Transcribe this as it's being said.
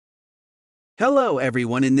Hello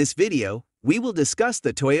everyone, in this video, we will discuss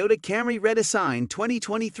the Toyota Camry Redesign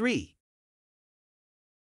 2023.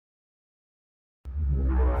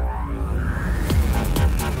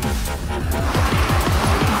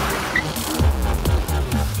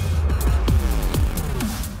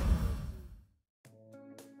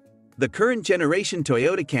 The current generation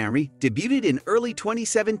Toyota Camry debuted in early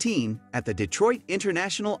 2017 at the Detroit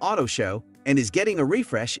International Auto Show and is getting a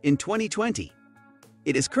refresh in 2020.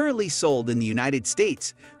 It is currently sold in the United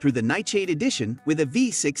States through the Nightshade Edition with a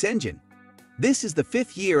V6 engine. This is the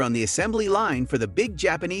fifth year on the assembly line for the big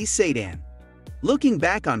Japanese sedan. Looking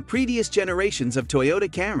back on previous generations of Toyota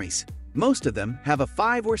Camrys, most of them have a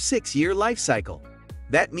 5 or 6 year life cycle.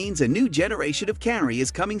 That means a new generation of Camry is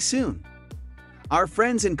coming soon. Our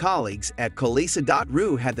friends and colleagues at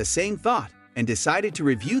Kolesa.ru had the same thought and decided to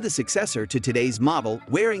review the successor to today's model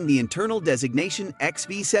wearing the internal designation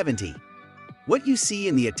XV70. What you see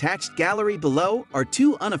in the attached gallery below are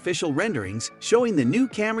two unofficial renderings showing the new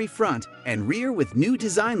Camry front and rear with new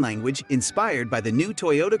design language inspired by the new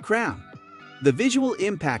Toyota Crown. The visual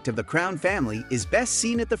impact of the Crown family is best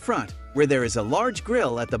seen at the front, where there is a large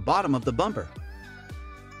grille at the bottom of the bumper.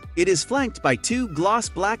 It is flanked by two gloss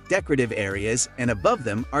black decorative areas, and above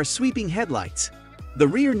them are sweeping headlights. The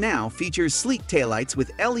rear now features sleek taillights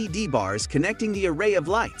with LED bars connecting the array of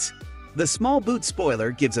lights. The small boot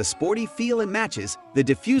spoiler gives a sporty feel and matches the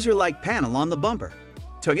diffuser-like panel on the bumper.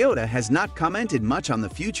 Toyota has not commented much on the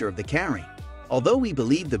future of the Camry, although we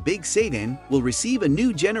believe the big sedan will receive a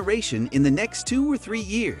new generation in the next 2 or 3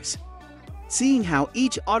 years. Seeing how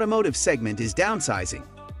each automotive segment is downsizing,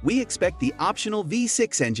 we expect the optional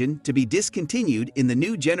V6 engine to be discontinued in the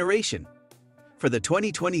new generation. For the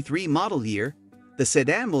 2023 model year, the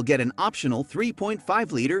sedan will get an optional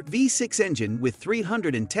 3.5-liter V6 engine with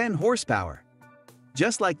 310 horsepower.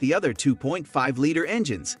 Just like the other 2.5-liter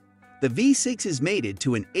engines, the V6 is mated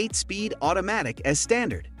to an 8-speed automatic as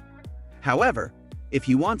standard. However, if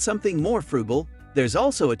you want something more frugal, there's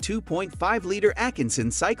also a 2.5-liter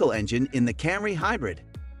Atkinson cycle engine in the Camry Hybrid.